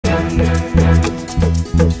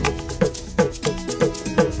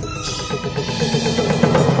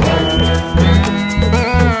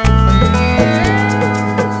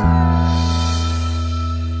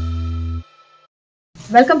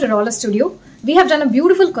Welcome to Rawlas Studio. We have done a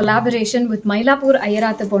beautiful collaboration with Mylapore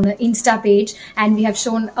Ayarathapona Insta page, and we have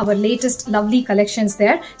shown our latest lovely collections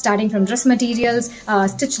there, starting from dress materials,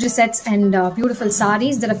 stitched sets, and beautiful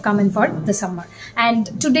saris that have come in for the summer.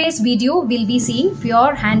 And today's video, we'll be seeing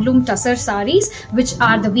pure handloom Tusser saris, which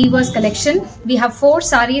are the weavers collection. We have 4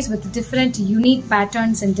 saris with different unique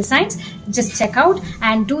patterns and designs. Just check out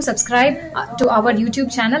and do subscribe to our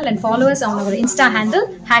YouTube channel and follow us on our Insta handle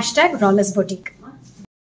 #RawlasBoutique.